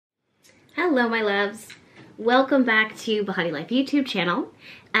Hello, my loves. Welcome back to Bahati Life YouTube channel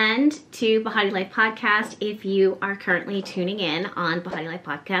and to Bahati Life Podcast if you are currently tuning in on Bahati Life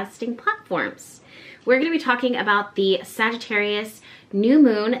podcasting platforms. We're going to be talking about the Sagittarius new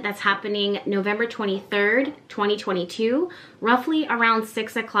moon that's happening November 23rd, 2022, roughly around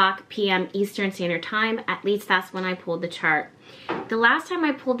 6 o'clock p.m. Eastern Standard Time. At least that's when I pulled the chart. The last time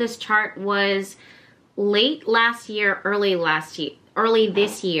I pulled this chart was late last year, early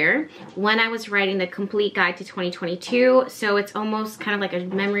this year when I was writing the complete guide to 2022. So it's almost kind of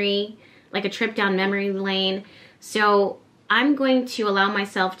like a trip down memory lane. So I'm going to allow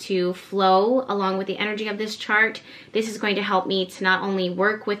myself to flow along with the energy of this chart. This is going to help me to not only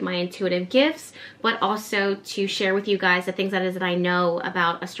work with my intuitive gifts, but also to share with you guys the things that I know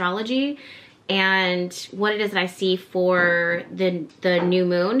about astrology and what it is that I see for the new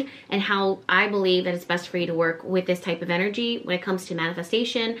moon and how I believe that it's best for you to work with this type of energy when it comes to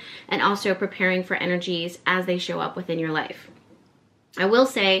manifestation and also preparing for energies as they show up within your life. I will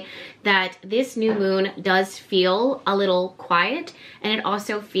say that this new moon does feel a little quiet and it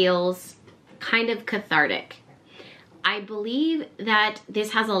also feels kind of cathartic. I believe that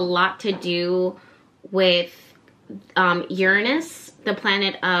this has a lot to do with Uranus, the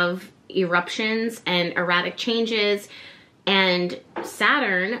planet of eruptions and erratic changes, and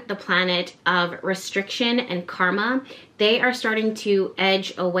Saturn, the planet of restriction and karma. They are starting to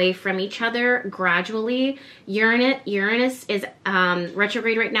edge away from each other gradually. Uranus is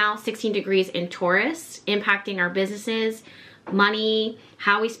retrograde right now, 16 degrees in Taurus, impacting our businesses, money,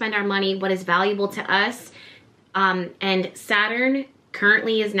 how we spend our money, what is valuable to us. And Saturn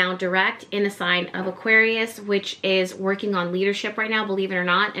currently is now direct in the sign of Aquarius, which is working on leadership right now, believe it or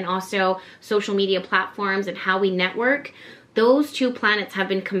not, and also social media platforms and how we network. Those two planets have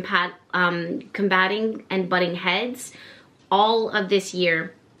been combating and butting heads all of this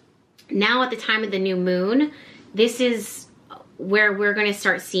year. Now at the time of the new moon, this is where we're going to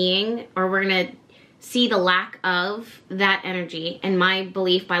start seeing, or we're going to see the lack of that energy, in my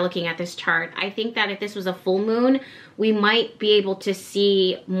belief, by looking at this chart. I think that if this was a full moon, we might be able to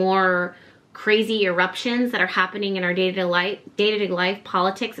see more crazy eruptions that are happening in our day-to-day life,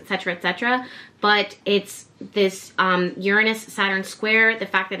 politics, etc., etc. But it's this Uranus-Saturn square, the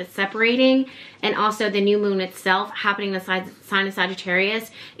fact that it's separating, and also the new moon itself happening in the sign of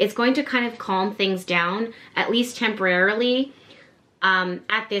Sagittarius. It's going to kind of calm things down, at least temporarily,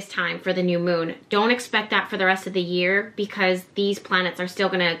 at this time for the new moon. Don't expect that for the rest of the year because these planets are still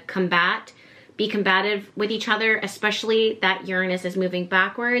going to be combative with each other, especially that Uranus is moving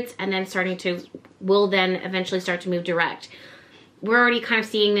backwards and then will then eventually start to move direct. We're already kind of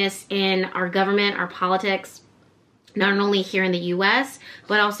seeing this in our government, our politics, not only here in the US,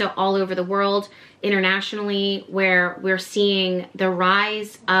 but also all over the world, internationally, where we're seeing the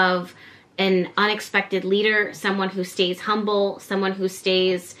rise of an unexpected leader, someone who stays humble, someone who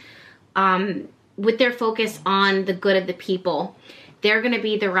stays with their focus on the good of the people. They're going to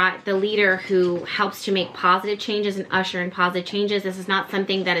be the leader who helps to make positive changes and usher in positive changes. This is not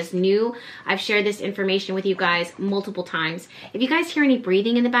something that is new. I've shared this information with you guys multiple times. If you guys hear any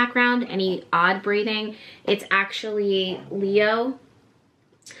breathing in the background, any odd breathing, it's actually Leo,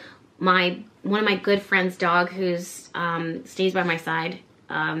 one of my good friend's dog who's stays by my side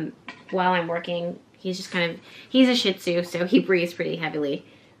while I'm working. He's a Shih Tzu, so he breathes pretty heavily.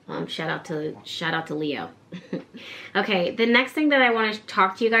 Shout out to Leo. Okay, the next thing that I want to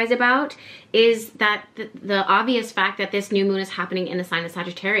talk to you guys about is that the obvious fact that this new moon is happening in the sign of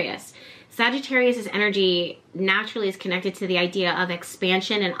Sagittarius. Sagittarius's energy naturally is connected to the idea of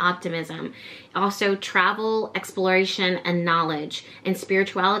expansion and optimism. Also travel, exploration, and knowledge and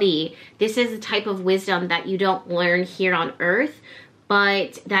spirituality. This is the type of wisdom that you don't learn here on Earth,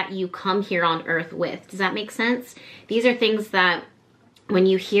 but that you come here on Earth with. Does that make sense? These are things that when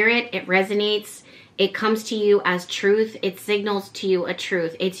you hear it, it resonates. It comes to you as truth. It signals to you a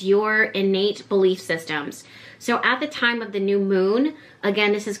truth. It's your innate belief systems. So at the time of the new moon,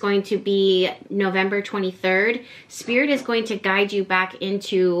 again, this is going to be November 23rd, Spirit is going to guide you back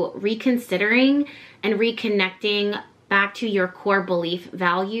into reconsidering and reconnecting back to your core belief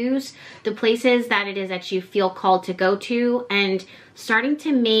values, the places that it is that you feel called to go to, and starting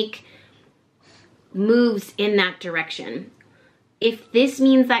to make moves in that direction. If this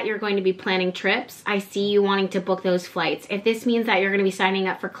means that you're going to be planning trips, I see you wanting to book those flights. If this means that you're going to be signing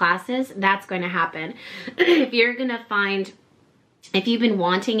up for classes, that's going to happen. If you've been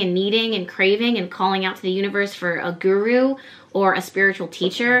wanting and needing and craving and calling out to the universe for a guru or a spiritual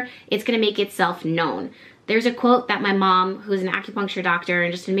teacher, it's going to make itself known. There's a quote that my mom, who's an acupuncture doctor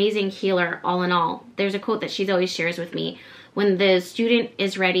and just an amazing healer all in all, there's a quote that she's always shares with me. When the student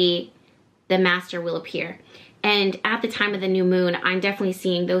is ready, the master will appear. And at the time of the new moon, I'm definitely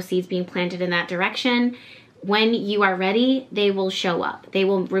seeing those seeds being planted in that direction. When you are ready, they will show up. They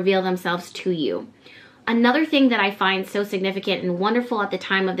will reveal themselves to you. Another thing that I find so significant and wonderful at the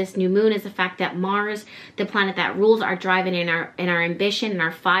time of this new moon is the fact that Mars, the planet that rules our drive and in our ambition and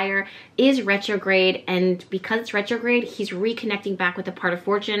our fire, is retrograde. And because it's retrograde, he's reconnecting back with the part of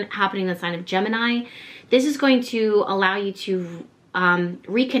fortune happening in the sign of Gemini. This is going to allow you to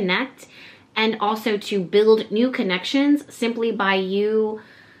reconnect and also to build new connections simply by you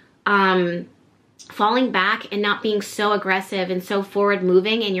falling back and not being so aggressive and so forward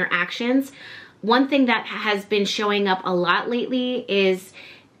moving in your actions. One thing that has been showing up a lot lately is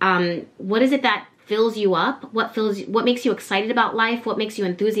what is it that fills you up? What makes you excited about life? What makes you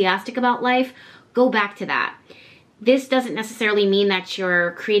enthusiastic about life? Go back to that. This doesn't necessarily mean that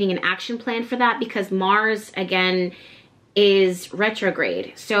you're creating an action plan for that, because Mars, again, is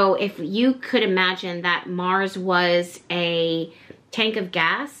retrograde. So if you could imagine that Mars was a tank of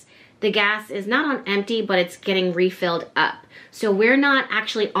gas, the gas is not on empty, but it's getting refilled up. So we're not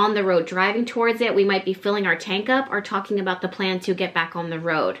actually on the road driving towards it. We might be filling our tank up or talking about the plan to get back on the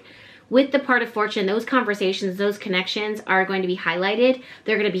road. With the part of fortune, those conversations, those connections are going to be highlighted.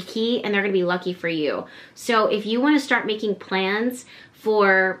 They're going to be key and they're going to be lucky for you. So if you want to start making plans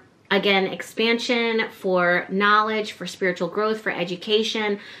for, again, expansion, for knowledge, for spiritual growth, for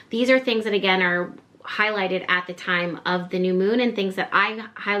education, these are things that, again, are highlighted at the time of the new moon and things that I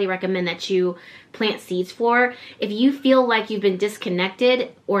highly recommend that you plant seeds for. If you feel like you've been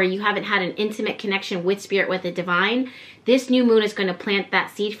disconnected or you haven't had an intimate connection with spirit, with the divine, this new moon is going to plant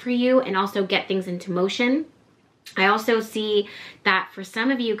that seed for you and also get things into motion. I also see that for some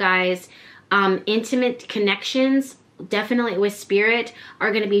of you guys, intimate connections definitely with spirit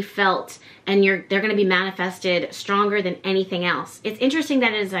are going to be felt, and they're going to be manifested stronger than anything else. It's interesting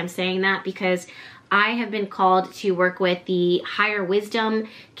that as I'm saying that, because I have been called to work with the Higher Wisdom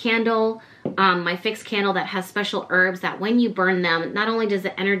candle, my fixed candle that has special herbs that when you burn them, not only does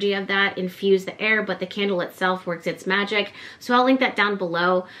the energy of that infuse the air, but the candle itself works its magic. So I'll link that down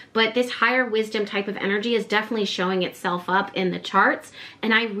below. But this Higher Wisdom type of energy is definitely showing itself up in the charts.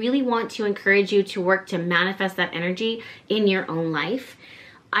 And I really want to encourage you to work to manifest that energy in your own life.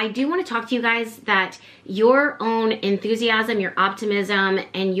 I do want to talk to you guys that your own enthusiasm, your optimism,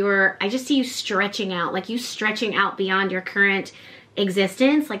 and I just see you stretching out, like you stretching out beyond your current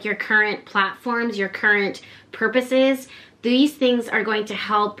existence, like your current platforms, your current purposes. These things are going to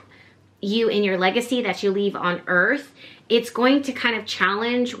help you in your legacy that you leave on earth. It's going to kind of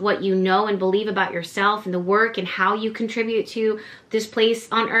challenge what you know and believe about yourself and the work and how you contribute to this place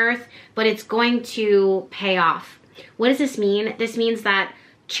on earth, but it's going to pay off. What does this mean? This means that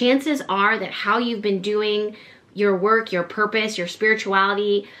chances are that how you've been doing your work, your purpose, your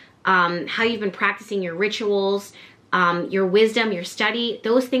spirituality, how you've been practicing your rituals, your wisdom, your study,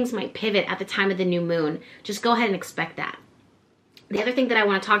 those things might pivot at the time of the new moon. Just go ahead and expect that. The other thing that I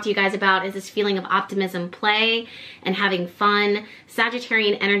want to talk to you guys about is this feeling of optimism, play, and having fun.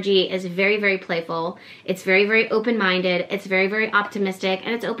 Sagittarian energy is very, very playful. It's very, very open-minded. It's very, very optimistic,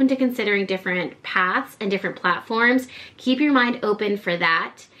 and it's open to considering different paths and different platforms. Keep your mind open for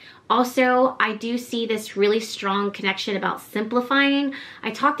that. Also, I do see this really strong connection about simplifying.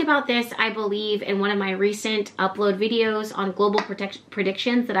 I talked about this, I believe, in one of my recent upload videos on global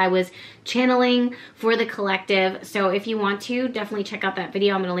predictions that I was channeling for the collective. So if you want to, definitely check out that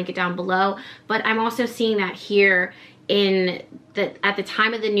video. I'm going to link it down below. But I'm also seeing that here at the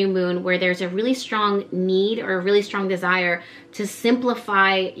time of the new moon, where there's a really strong need or a really strong desire to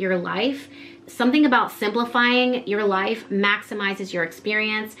simplify your life. Something about simplifying your life maximizes your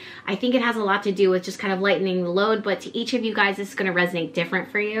experience. I think it has a lot to do with just kind of lightening the load, but to each of you guys, this is going to resonate different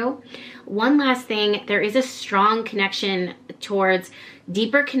for you. One last thing, there is a strong connection towards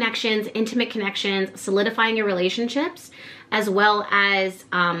deeper connections, intimate connections, solidifying your relationships, as well as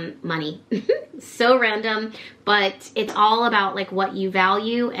money. So random, but it's all about like what you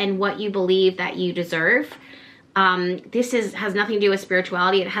value and what you believe that you deserve. This has nothing to do with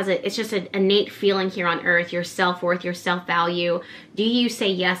spirituality. It's just an innate feeling here on earth, your self-worth, your self-value. Do you say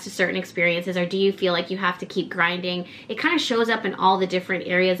yes to certain experiences, or do you feel like you have to keep grinding? It kind of shows up in all the different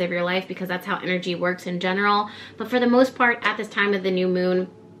areas of your life because that's how energy works in general. But for the most part, at this time of the new moon,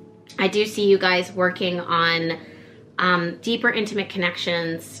 I do see you guys working on deeper intimate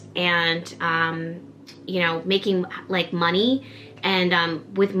connections and, you know, making like money.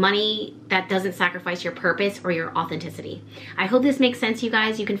 And with money that doesn't sacrifice your purpose or your authenticity. I hope this makes sense, you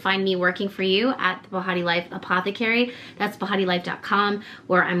guys. You can find me working for you at the Bahati Life Apothecary. That's BahatiLife.com,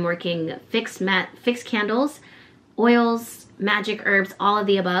 where I'm working fixed candles, oils, magic herbs, all of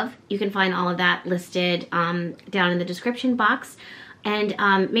the above. You can find all of that listed down in the description box. And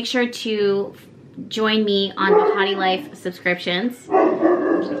make sure to join me on Bahati Life subscriptions,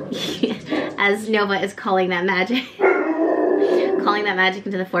 as Nova is calling that magic. Calling that magic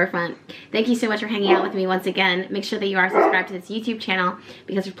into the forefront. Thank you so much for hanging out with me once again. Make sure that you are subscribed to this YouTube channel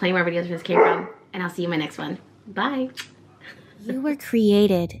because there's plenty more videos where this came from. And I'll see you in my next one. Bye. You were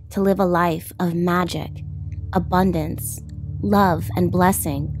created to live a life of magic, abundance, love, and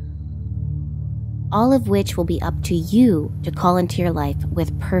blessing, all of which will be up to you to call into your life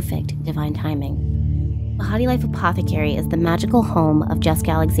with perfect divine timing. Bahati Life Apothecary is the magical home of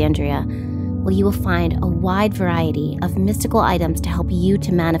Jessica Alexandria, where you will find a wide variety of mystical items to help you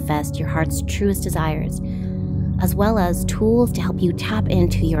to manifest your heart's truest desires, as well as tools to help you tap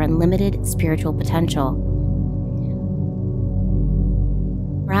into your unlimited spiritual potential.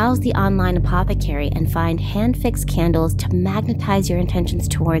 Browse the online apothecary and find hand-fixed candles to magnetize your intentions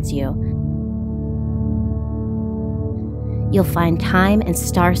towards you. You'll find thyme and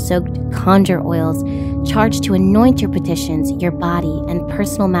star-soaked conjure oils charged to anoint your petitions, your body, and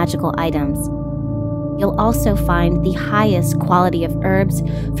personal magical items. You'll also find the highest quality of herbs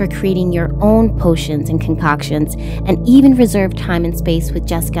for creating your own potions and concoctions, and even reserve time and space with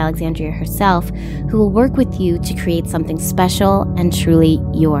Jessica Alexandria herself, who will work with you to create something special and truly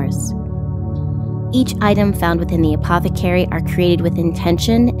yours. Each item found within the apothecary are created with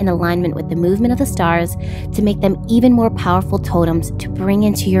intention in alignment with the movement of the stars to make them even more powerful totems to bring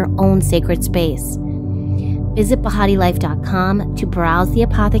into your own sacred space. Visit BahatiLife.com to browse the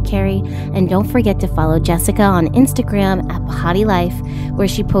apothecary, and don't forget to follow Jessica on Instagram at Bahati Life, where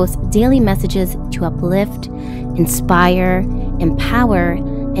she posts daily messages to uplift, inspire, empower,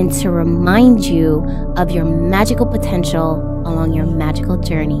 and to remind you of your magical potential along your magical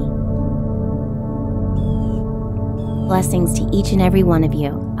journey. Blessings to each and every one of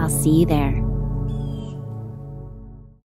you. I'll see you there.